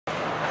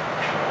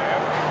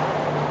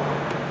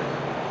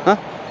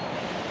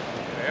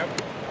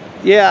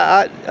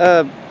Yeah,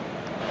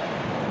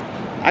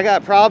 I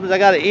got problems. I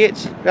got an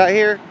itch right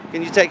here.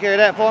 Can you take care of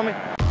that for me?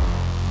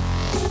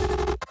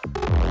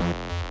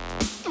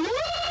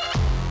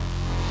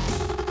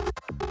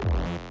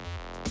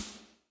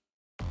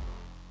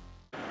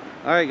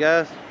 All right,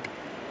 guys.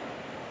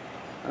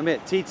 I'm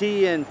at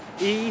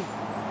TT&E,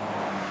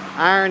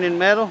 Iron and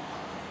Metal.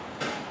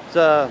 It's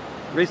a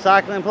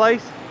recycling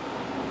place.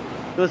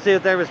 We'll see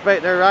if they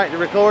respect their right to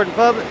record in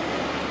public.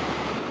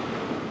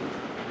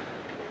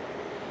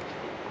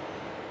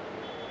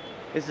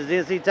 This is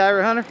NC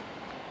Tire Hunter.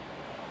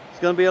 It's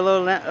going to be a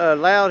little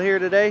loud here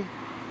today.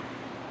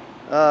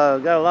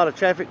 Got a lot of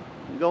traffic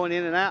going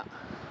in and out.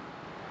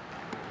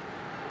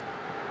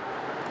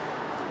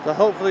 So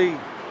hopefully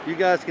you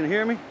guys can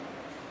hear me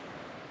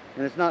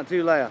and it's not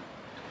too loud.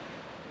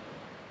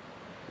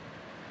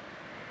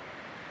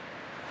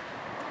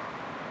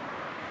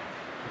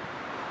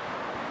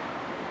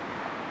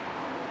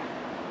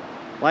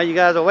 While you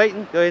guys are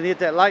waiting, go ahead and hit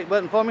that like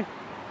button for me.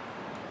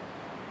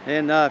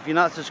 And if you're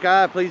not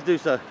subscribed, please do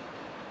so.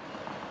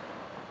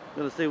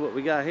 Let's see what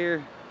we got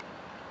here.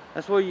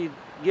 That's where you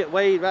get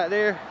weighed right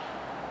there.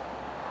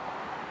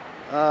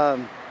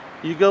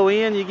 You go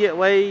in, you get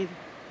weighed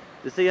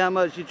to see how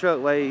much your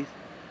truck weighs.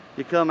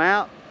 You come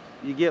out,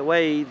 you get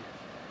weighed.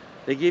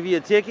 They give you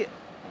a ticket.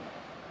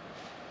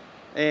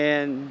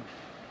 And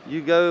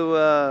you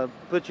go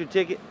put your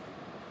ticket.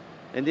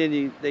 And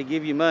then they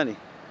give you money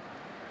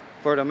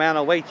for the amount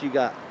of weight you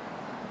got.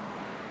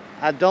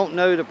 I don't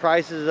know the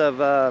prices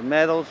of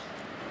metals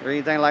or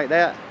anything like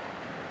that.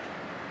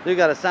 We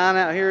got a sign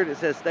out here that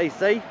says stay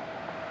safe.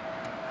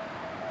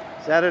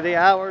 Saturday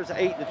hours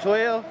 8 to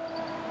 12.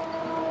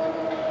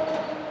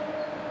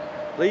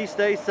 Please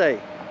stay safe.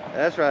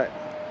 That's right.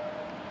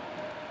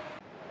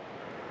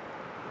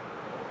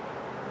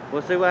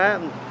 We'll see what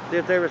happens. See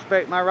if they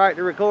respect my right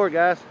to record,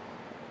 guys.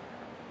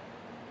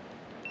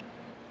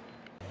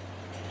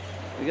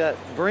 We got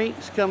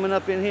Brinks coming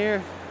up in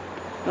here.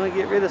 Gonna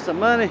get rid of some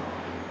money.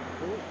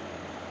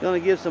 Gonna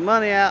give some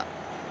money out.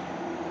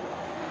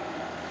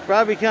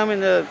 Probably coming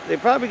to, they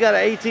probably got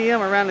an ATM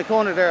around the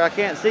corner there. I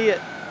can't see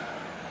it.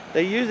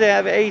 They usually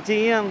have an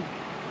ATM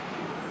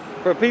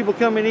for people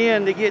coming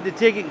in to get the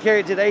ticket and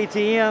carry it to the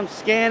ATM,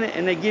 scan it,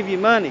 and they give you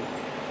money.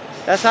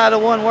 That's how the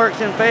one works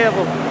in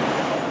Fayetteville.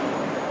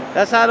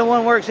 That's how the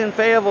one works in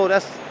Fayetteville.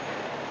 That's,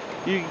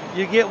 you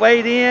get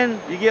weighed in,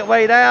 you get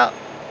weighed out.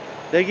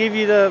 They give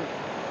you the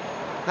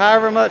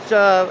however much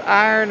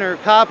iron or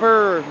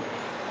copper or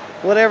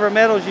whatever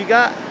metals you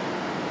got,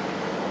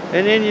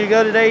 and then you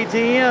go to the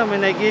ATM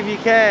and they give you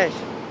cash.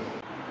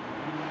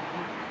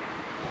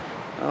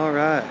 All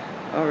right,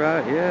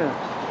 yeah.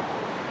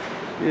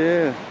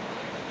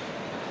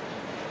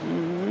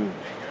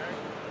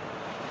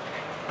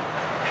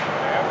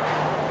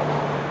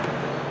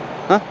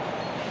 Huh?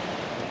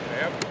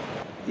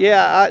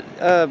 Yeah,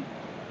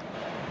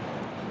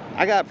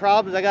 I got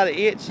problems. I got an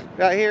itch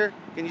right here.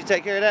 Can you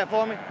take care of that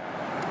for me?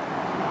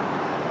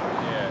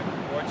 Yeah.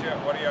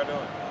 What are y'all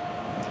doing?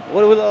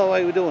 What are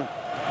we doing?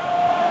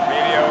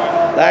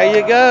 Videoing. There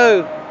you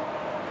go.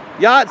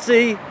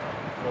 Yahtzee.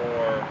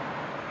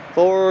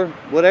 For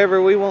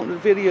whatever we want the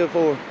video for.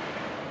 Okay.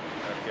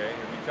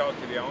 Have you talked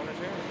to the owners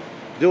here?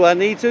 Do I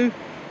need to?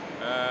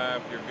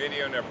 If you're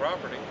videoing their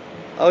property.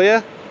 Oh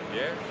yeah?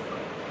 Yeah.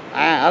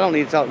 I don't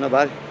need to talk to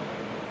nobody.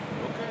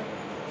 Okay.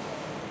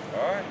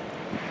 All right.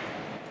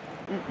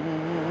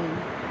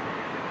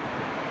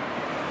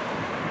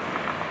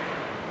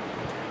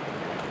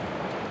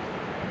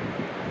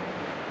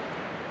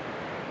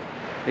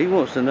 He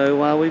wants to know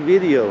why we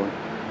videoing.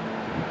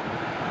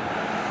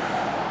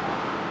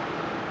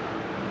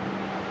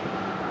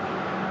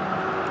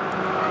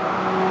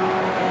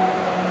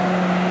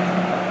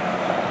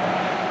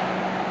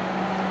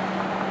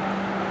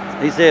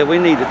 He said we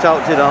need to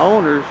talk to the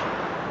owners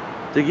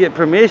to get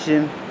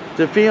permission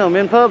to film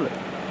in public.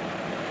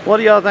 What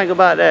do y'all think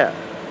about that?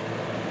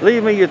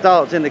 Leave me your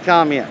thoughts in the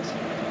comments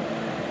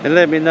and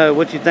let me know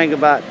what you think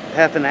about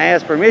having to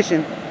ask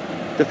permission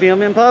to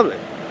film in public.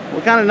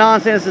 What kind of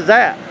nonsense is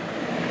that?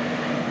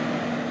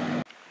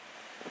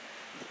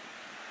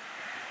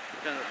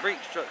 Got a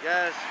Brinks truck,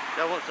 guys.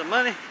 Y'all want some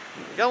money?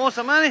 Y'all want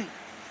some money?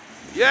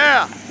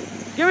 Yeah!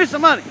 Give me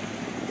some money!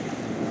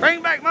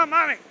 Bring back my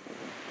money!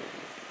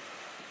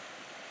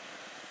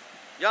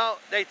 Y'all,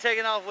 they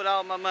taking off with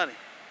all my money.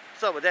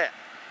 What's up with that?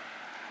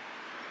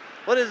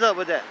 What is up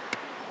with that?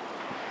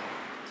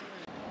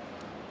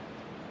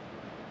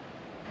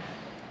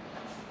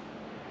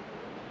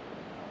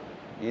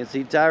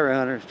 NC Tire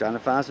Hunters trying to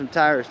find some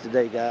tires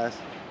today, guys.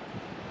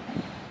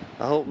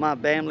 I hope my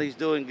family's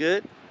doing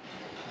good.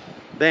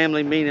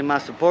 Family meaning my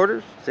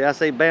supporters. See, I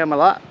say Bam a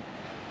lot.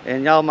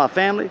 And y'all my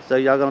family, so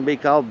y'all gonna be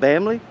called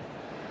Bamly.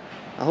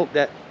 I hope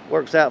that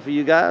works out for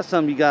you guys.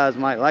 Some of you guys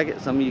might like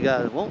it, some of you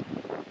guys won't.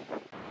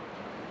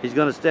 He's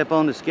gonna step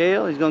on the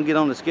scale. He's gonna get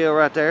on the scale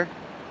right there.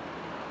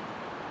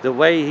 The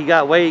way he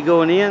got weighed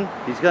going in,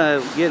 he's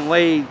gonna get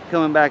weighed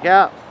coming back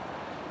out.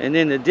 And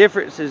then the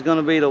difference is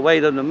gonna be the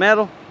weight of the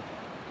metal.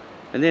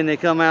 And then they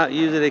come out,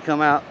 usually they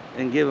come out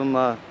and give them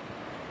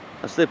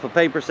a slip of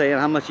paper saying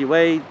how much you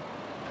weighed,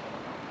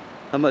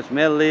 how much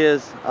metal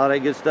is, all that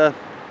good stuff.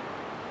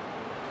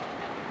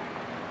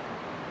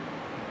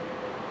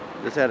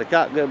 Just had a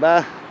cop go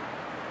by.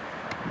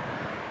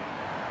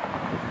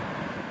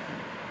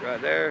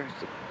 Right there.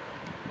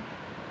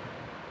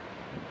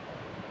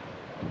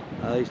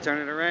 Oh, he's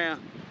turning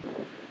around.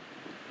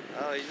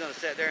 Oh, he's gonna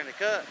sit there in the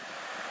cut.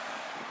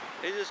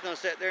 He's just gonna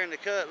sit there in the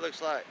cut,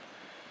 looks like.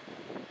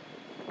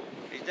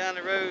 He's down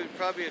the road,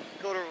 probably a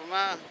quarter of a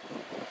mile.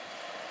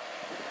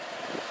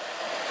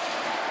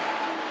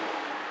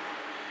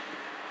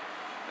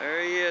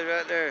 There he is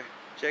right there,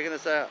 checking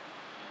us out.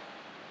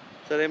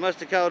 So they must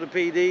have called the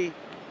PD.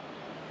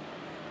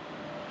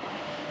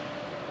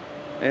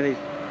 And he's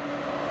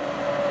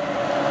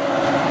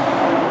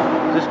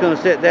just gonna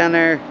sit down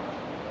there,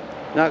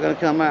 not gonna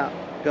come out,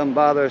 come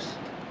bother us.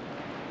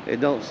 It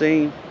don't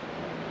seem.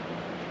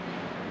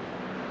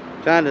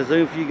 Trying to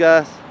zoom for you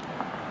guys.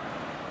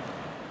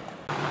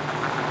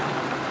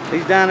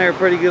 He's down there a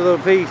pretty good little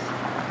piece.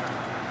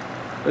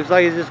 Looks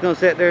like he's just gonna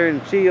sit there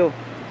and chill.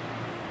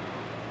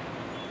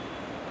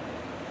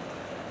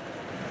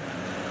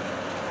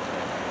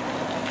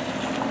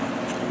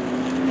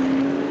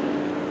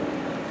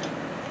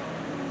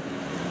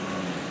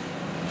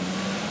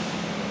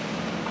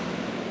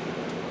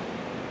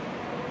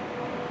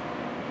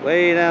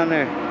 Way down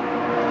there.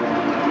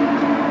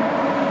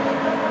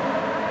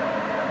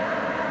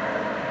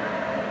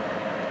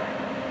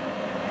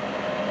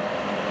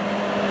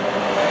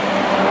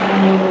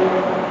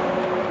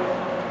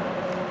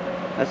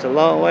 That's a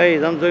long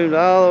ways. I'm zoomed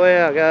all the way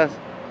out, guys.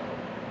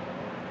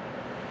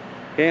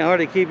 Can't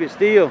hardly keep it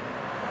still.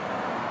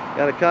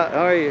 Got a cop.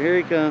 All right, here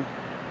he comes.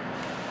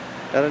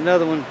 Got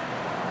another one.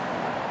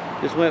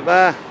 Just went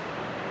by.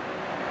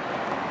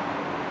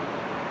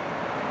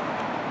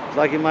 Looks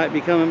like he might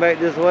be coming back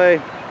this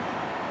way.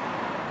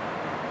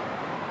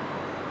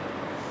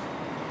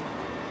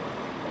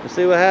 Let's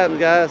see what happens,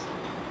 guys.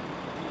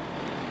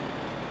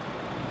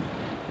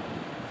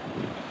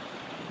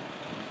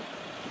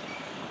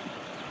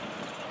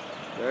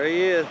 There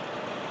he is.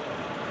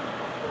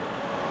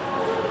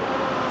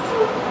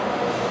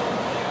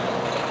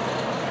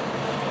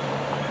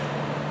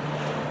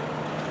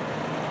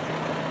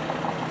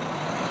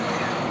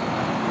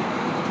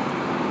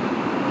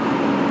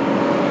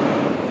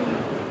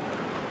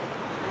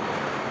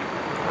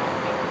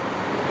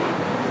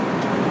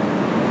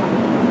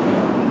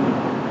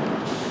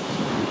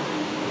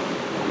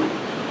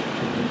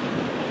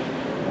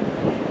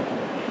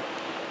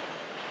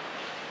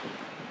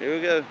 Here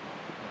we go.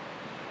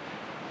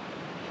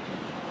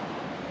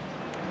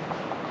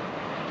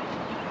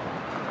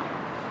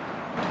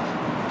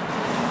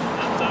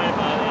 I'm sorry to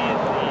bother you.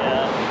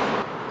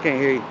 Can't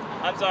hear you.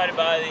 I'm sorry to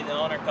bother you. The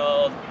owner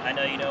called. I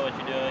know you know what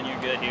you're doing. You're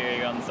good here.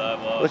 You're on the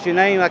sidewalk. What's your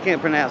name? I can't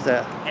pronounce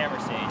that.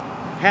 Hammerstein.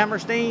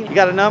 Hammerstein? You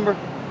got a number?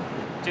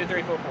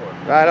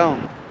 2344. Right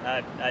on.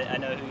 I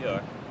know who you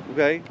are.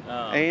 Okay.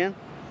 And?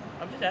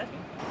 I'm just asking.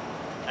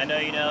 I know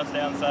you know.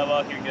 Stay on the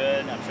sidewalk. You're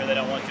good. I'm sure they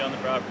don't want you on the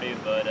property,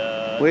 but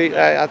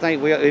I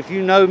think if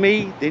you know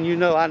me, then you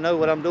know I know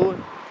what I'm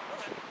doing.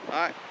 Okay. All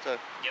right. So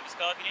Give us a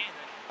call if you need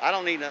anything. I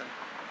don't need nothing.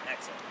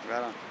 Excellent.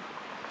 Right on.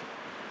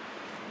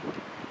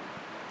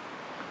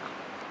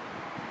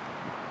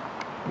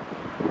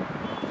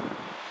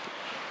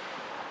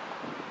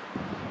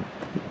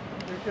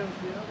 Here comes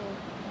the other one.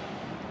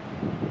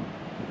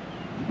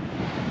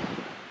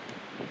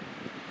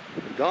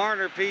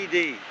 Garner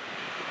PD.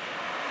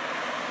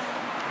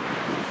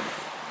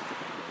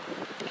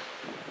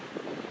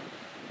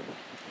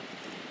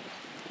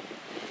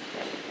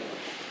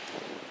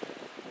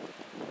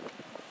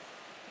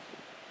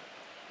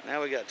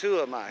 Now we got two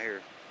of them out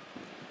here.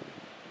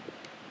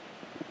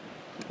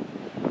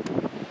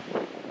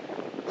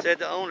 Said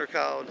the owner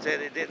called and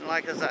said it didn't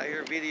like us out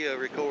here video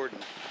recording.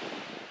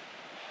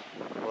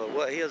 Well,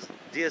 what his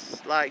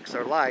dislikes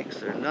or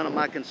likes are none of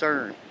my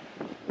concern.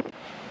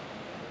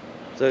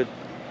 So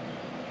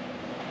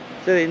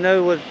said he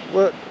know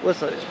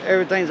what's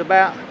everything's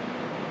about.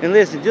 And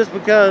listen, just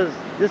because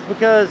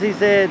he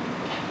said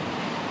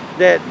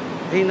that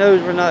he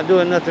knows we're not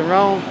doing nothing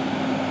wrong,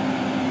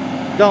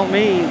 don't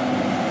mean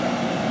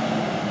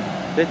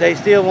that they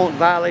still won't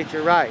violate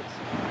your rights.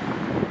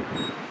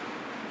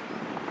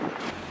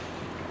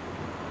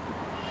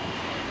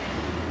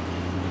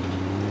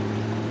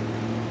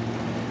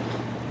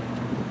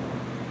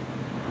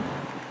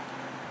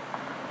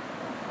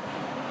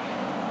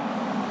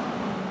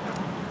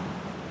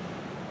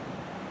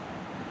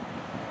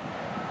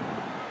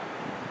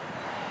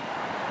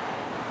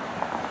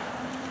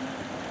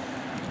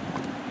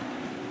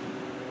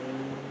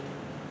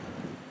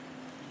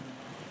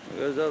 There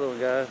goes the other one,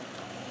 guys.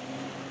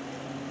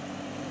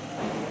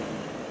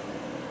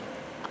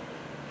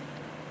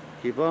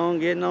 Keep on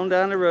getting on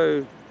down the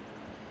road.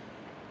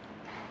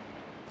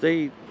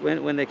 See,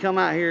 when they come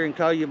out here and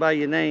call you by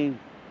your name,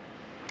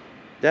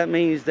 that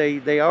means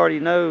they already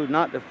know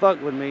not to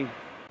fuck with me.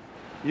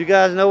 You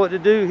guys know what to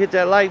do. Hit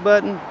that like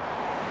button.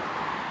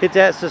 Hit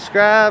that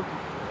subscribe.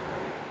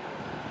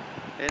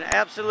 And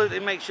absolutely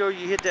make sure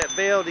you hit that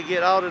bell to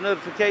get all the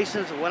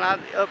notifications when I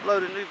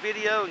upload a new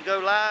video and go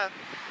live.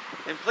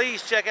 And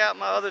please check out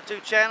my other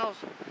 2 channels,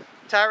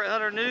 Tyrant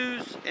Hunter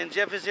News and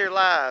Jeff is Here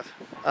Live.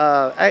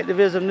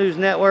 Activism News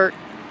Network.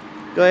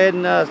 Go ahead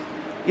and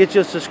get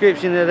your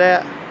subscription to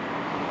that.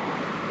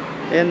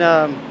 And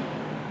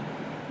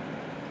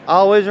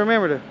always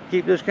remember to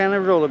keep this kind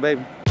of roller,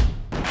 baby.